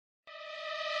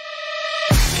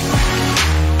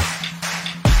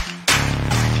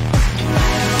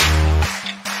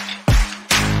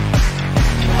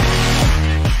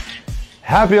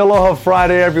Happy Aloha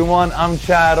Friday, everyone. I'm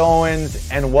Chad Owens,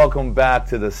 and welcome back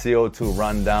to the CO2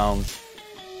 Rundown.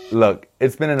 Look,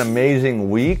 it's been an amazing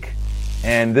week,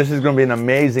 and this is going to be an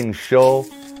amazing show,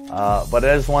 but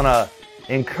I just want to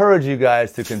encourage you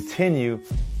guys to continue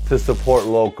to support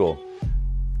local.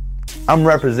 I'm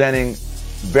representing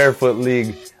Barefoot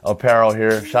League Apparel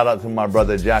here. Shout out to my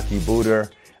brother Jackie Booter.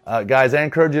 Guys, I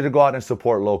encourage you to go out and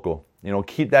support local.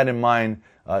 Keep that in mind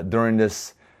during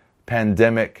this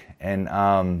pandemic, and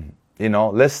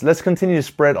let's continue to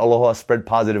spread aloha, spread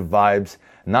positive vibes,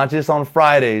 not just on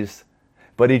Fridays,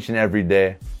 but each and every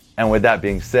day. And with that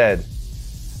being said,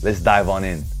 let's dive on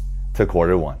in to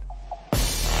quarter one.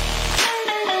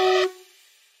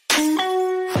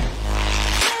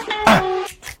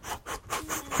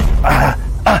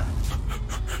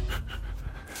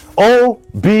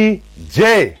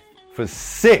 OBJ for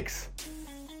 6.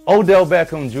 Odell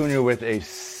Beckham Jr. with a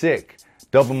sick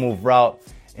double move route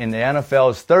in the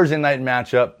NFL's Thursday night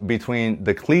matchup between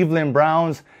the Cleveland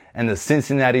Browns and the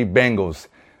Cincinnati Bengals.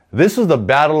 This was the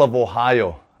Battle of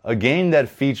Ohio, a game that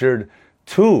featured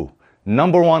 2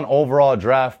 number 1 overall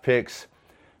draft picks,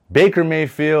 Baker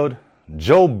Mayfield,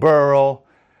 Joe Burrow.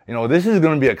 This is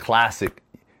going to be a classic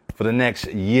for the next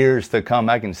years to come.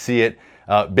 I can see it.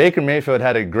 Baker Mayfield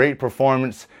had a great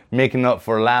performance, making up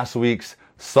for last week's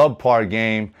subpar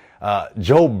game.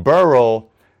 Joe Burrow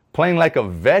playing like a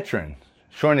veteran,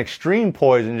 showing extreme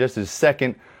poise in just his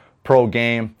second pro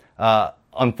game.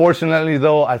 Unfortunately,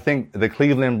 though, I think the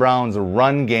Cleveland Browns'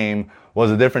 run game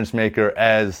was a difference maker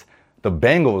as the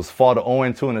Bengals fall to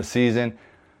 0-2 in the season.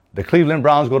 The Cleveland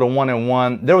Browns go to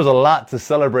 1-1. There was a lot to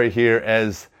celebrate here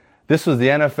as this was the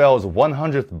NFL's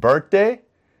 100th birthday,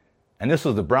 and this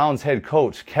was the Browns head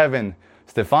coach, Kevin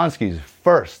Stefanski's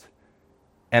first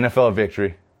NFL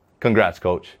victory. Congrats,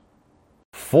 coach.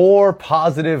 4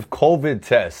 positive COVID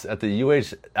tests at the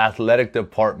UH Athletic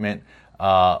Department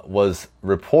was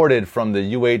reported from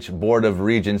the UH Board of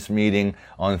Regents meeting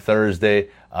on Thursday.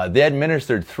 They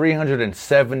administered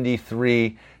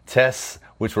 373 tests,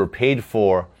 which were paid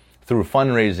for through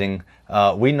fundraising.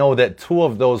 We know that 2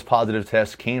 of those positive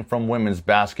tests came from women's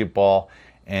basketball.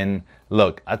 And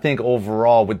look, I think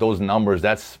overall with those numbers,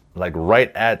 that's like right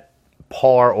at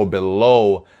par or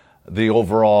below the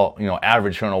overall,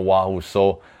 average here in Oahu.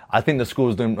 So I think the school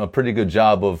is doing a pretty good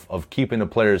job of keeping the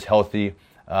players healthy.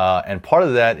 And part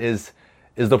of that is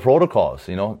the protocols.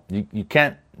 You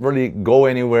can't really go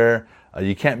anywhere.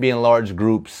 You can't be in large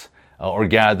groups or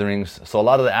gatherings. So a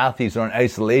lot of the athletes are in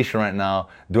isolation right now,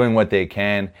 doing what they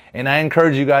can. And I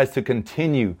encourage you guys to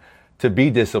continue to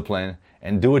be disciplined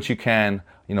and do what you can,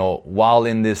 while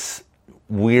in this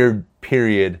weird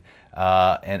period.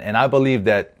 And I believe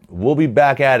that we'll be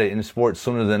back at it in sports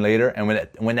sooner than later. And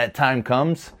when that time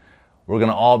comes, we're going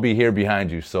to all be here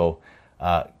behind you. So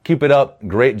keep it up.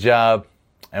 Great job.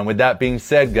 And with that being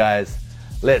said, guys,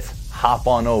 let's hop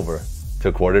on over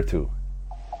to quarter 2.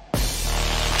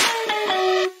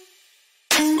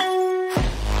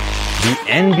 The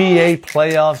NBA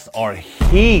playoffs are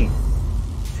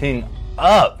heating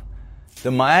up.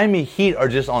 The Miami Heat are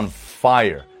just on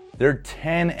fire. They're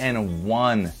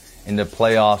 10-1 in the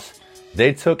playoffs.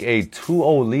 They took a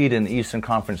 2-0 lead in the Eastern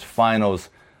Conference Finals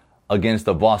against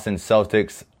the Boston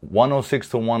Celtics,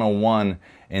 106-101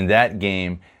 in that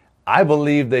game. I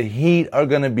believe the Heat are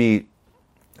going to be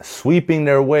sweeping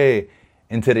their way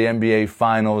into the NBA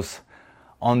Finals.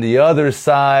 On the other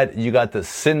side, you got the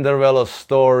Cinderella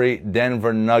story,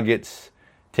 Denver Nuggets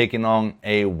taking on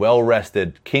a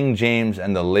well-rested King James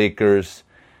and the Lakers.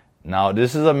 Now,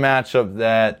 this is a matchup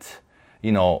that,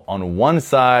 on one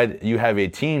side, you have a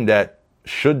team that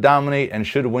should dominate and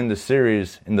should win the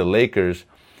series in the Lakers.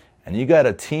 And you got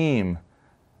a team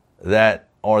that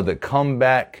are the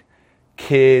comeback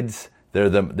kids.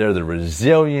 They're the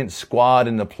resilient squad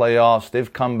in the playoffs.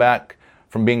 They've come back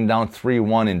from being down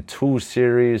 3-1 in 2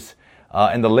 series.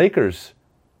 And the Lakers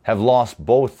have lost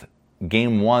both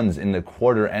game 1s in the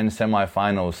quarter and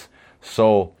semifinals.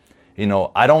 So,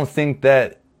 I don't think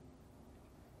that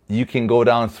you can go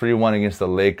down 3-1 against the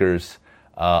Lakers,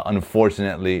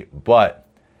 unfortunately. But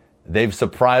they've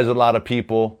surprised a lot of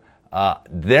people.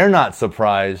 They're not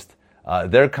surprised.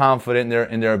 They're confident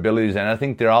in their abilities. And I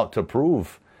think they're out to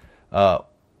prove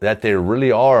that they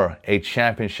really are a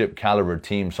championship caliber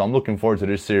team. So I'm looking forward to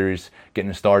this series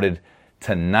getting started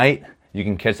tonight. You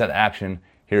can catch that action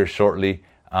here shortly.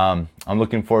 I'm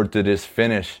looking forward to this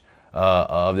finish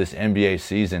of this NBA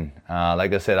season.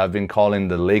 Like I said, I've been calling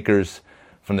the Lakers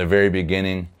from the very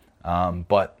beginning.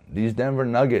 But these Denver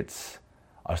Nuggets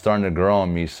are starting to grow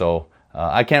on me. So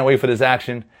I can't wait for this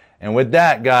action. And with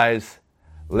that, guys,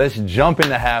 let's jump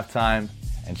into halftime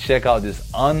and check out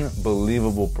this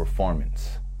unbelievable performance.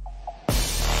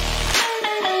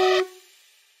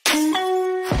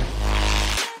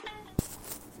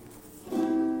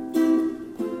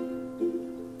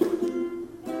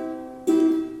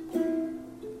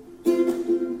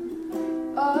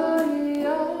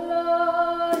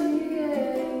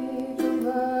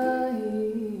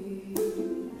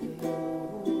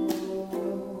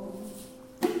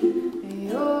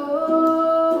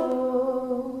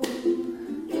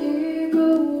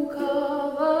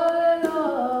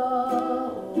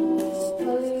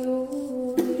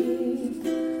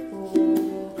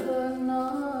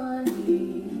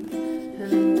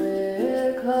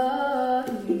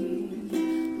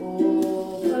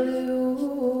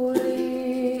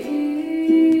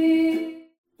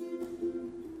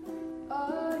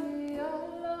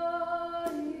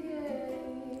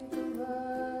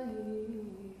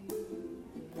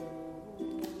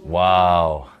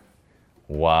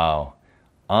 Wow.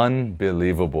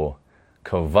 Unbelievable.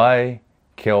 Kawai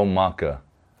Keomaka.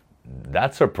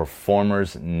 That's a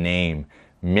performer's name.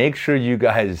 Make sure you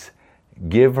guys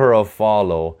give her a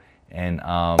follow. And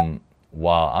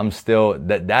wow, I'm still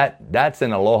that's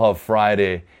an Aloha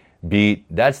Friday beat.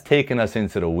 That's taking us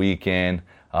into the weekend.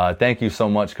 Thank you so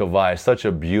much, Kawai. Such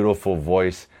a beautiful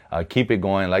voice. Keep it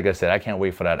going. Like I said, I can't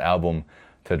wait for that album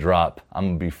to drop. I'm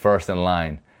gonna be first in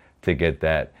line to get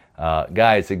that.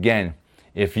 Guys, again,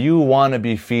 if you want to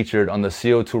be featured on the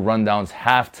CO2 Rundown's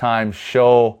halftime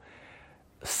show,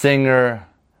 singer,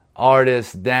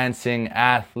 artist, dancing,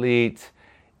 athlete,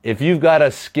 if you've got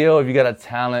a skill, if you got a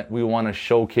talent, we want to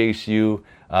showcase you.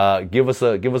 Give us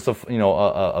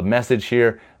a message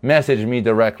here. Message me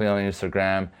directly on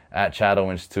Instagram at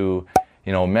 @Owens2.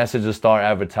 Message the Star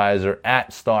Advertiser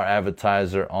at Star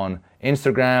Advertiser on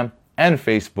Instagram and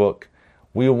Facebook.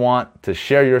 We want to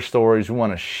share your stories. We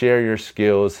want to share your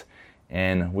skills,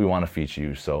 and we want to feature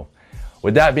you. So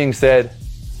with that being said,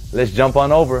 let's jump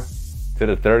on over to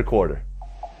the third quarter.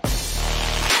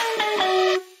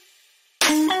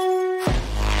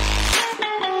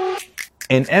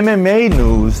 In MMA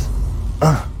news,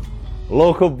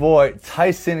 local boy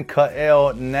Tyson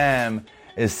Kael Nam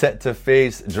is set to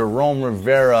face Jerome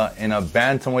Rivera in a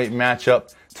bantamweight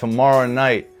matchup tomorrow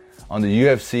night on the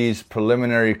UFC's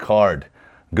preliminary card.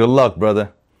 Good luck,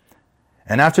 brother.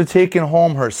 And after taking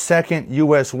home her second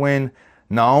U.S. win,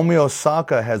 Naomi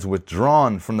Osaka has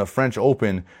withdrawn from the French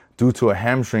Open due to a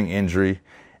hamstring injury.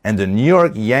 And the New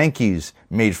York Yankees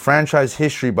made franchise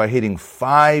history by hitting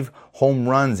 5 home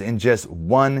runs in just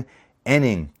 1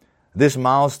 inning. This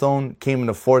milestone came in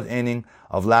the 4th inning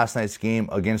of last night's game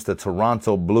against the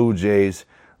Toronto Blue Jays.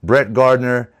 Brett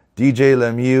Gardner, DJ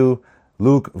LeMahieu,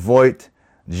 Luke Voigt,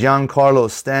 Giancarlo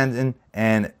Stanton,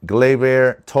 and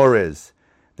Gleyber Torres.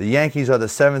 The Yankees are the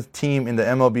 7th team in the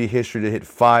MLB history to hit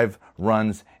 5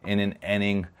 runs in an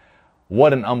inning.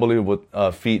 What an unbelievable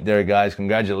feat there, guys.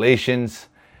 Congratulations.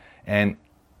 And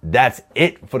that's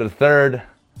it for the third.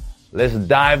 Let's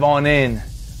dive on in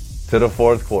to the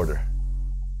fourth quarter.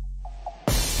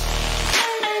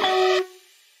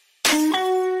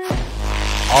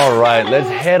 All right, let's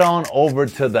head on over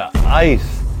to the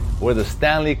ice where the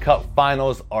Stanley Cup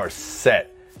Finals are set.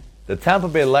 The Tampa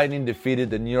Bay Lightning defeated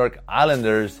the New York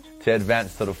Islanders to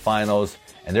advance to the finals,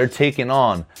 and they're taking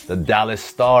on the Dallas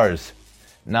Stars.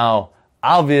 Now,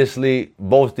 obviously,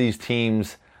 both these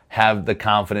teams have the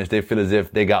confidence. They feel as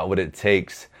if they got what it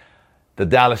takes. The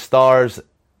Dallas Stars,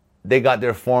 they got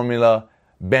their formula,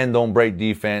 bend, don't break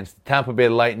defense. The Tampa Bay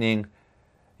Lightning,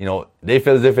 they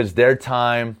feel as if it's their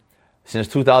time. Since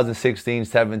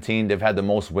 2016-17, they've had the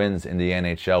most wins in the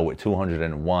NHL with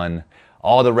 201.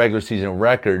 All the regular season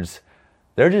records,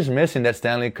 they're just missing that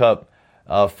Stanley Cup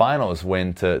Finals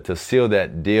win to seal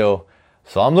that deal.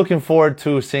 So I'm looking forward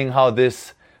to seeing how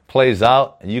this plays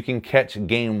out. You can catch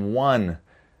Game 1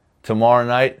 tomorrow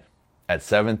night at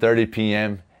 7:30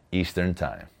 p.m. Eastern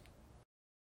Time.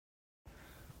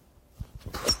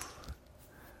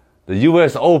 The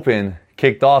U.S. Open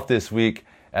kicked off this week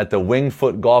at the Winged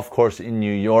Foot Golf Course in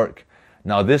New York.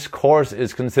 Now, this course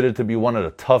is considered to be one of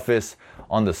the toughest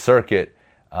on the circuit,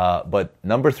 but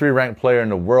number 3 ranked player in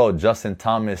the world, Justin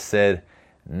Thomas, said,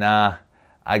 nah,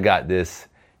 I got this.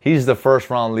 He's the first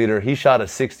round leader. He shot a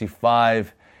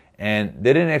 65, and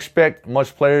they didn't expect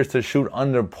much players to shoot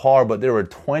under par, but there were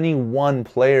 21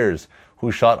 players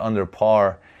who shot under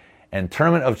par. And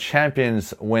Tournament of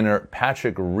Champions winner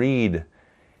Patrick Reed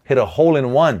hit a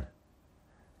hole-in-one.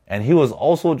 And he was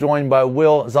also joined by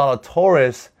Will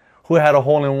Zalatoris, who had a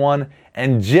hole-in-one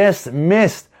and just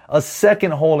missed a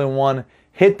second hole-in-one,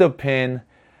 hit the pin.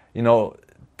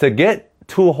 To get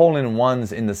 2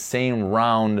 hole-in-ones in the same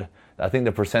round, I think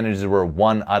the percentages were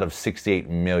 1 out of 68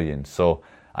 million. So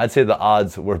I'd say the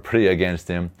odds were pretty against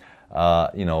him.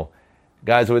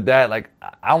 Guys, with that, like,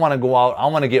 I want to go out. I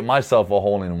want to get myself a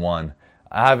hole-in-one.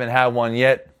 I haven't had one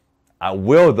yet. I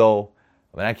will, though.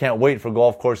 But I can't wait for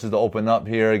golf courses to open up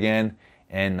here again.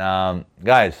 And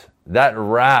guys, that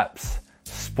wraps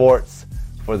sports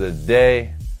for the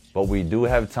day. But we do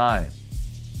have time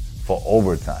for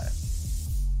overtime.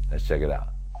 Let's check it out.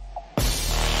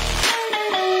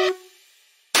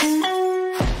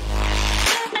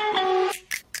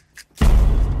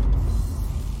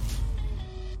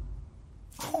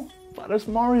 Oh, that's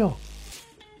Mario.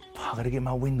 I gotta get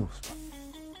my windows.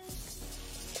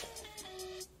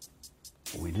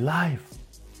 We live.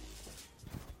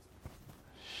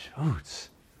 Shoots.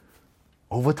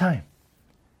 Overtime.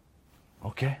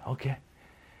 Okay.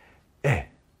 Hey,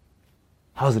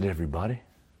 how's it, everybody?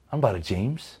 I'm Brother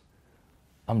James.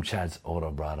 I'm Chad's older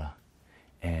brother.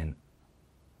 And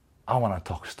I want to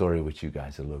talk story with you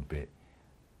guys a little bit.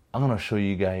 I'm going to show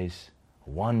you guys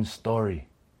one story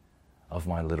of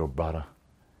my little brother.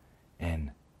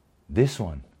 And this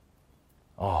one,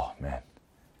 oh man,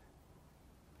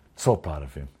 so proud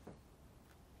of him.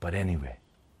 But anyway,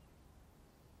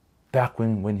 back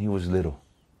when he was little,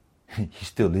 he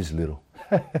still is little.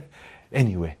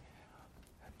 Anyway,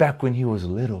 back when he was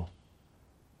little,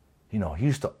 he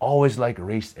used to always like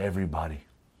race everybody.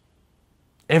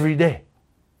 Every day,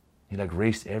 he like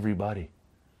raced everybody.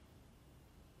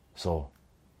 So,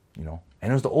 and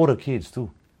it was the older kids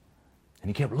too. And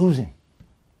he kept losing.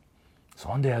 So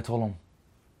one day I told him,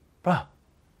 bruh,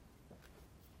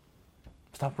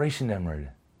 stop racing them already.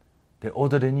 They're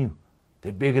older than you.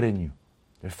 They're bigger than you.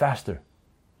 They're faster.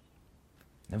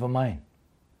 Never mind.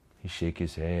 He shake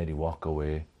his head, he walk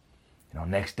away.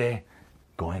 Next day,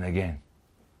 go in again.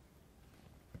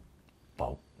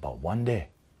 But one day,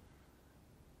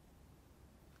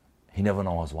 he never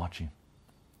know I was watching.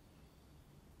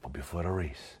 But before the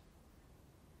race,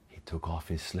 he took off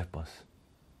his slippers,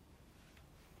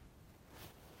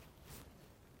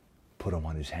 put them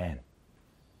on his hand.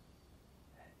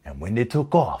 And when they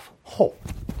took off,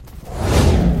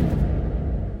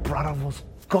 brother was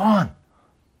gone.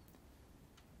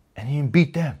 And he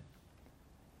beat them.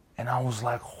 And I was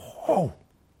like, whoa.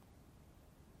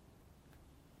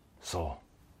 So,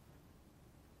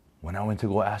 when I went to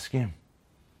go ask him,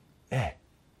 hey,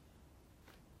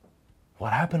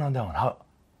 what happened on that one?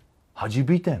 How'd you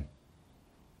beat them?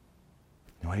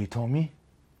 You know what he told me?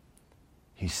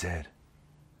 He said,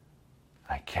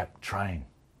 I kept trying.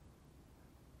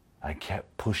 I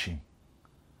kept pushing.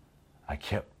 I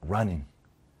kept running.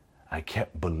 I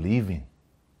kept believing.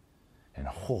 And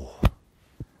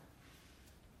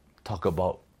talk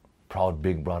about proud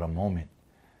big brother moment.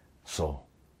 So,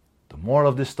 the moral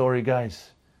of this story,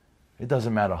 guys, it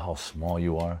doesn't matter how small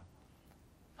you are,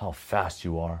 how fast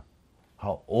you are,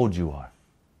 how old you are.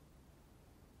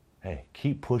 Hey,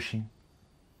 keep pushing,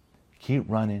 keep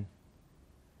running,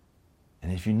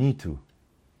 and if you need to,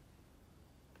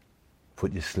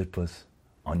 put your slippers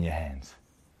on your hands.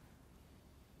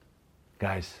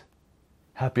 Guys,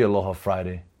 happy Aloha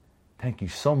Friday. Thank you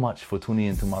so much for tuning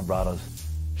into my brother's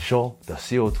show, the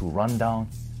CO2 Rundown.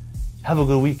 Have a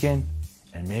good weekend,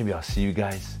 and maybe I'll see you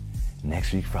guys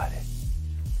next week Friday.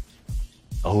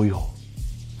 Oh, yo.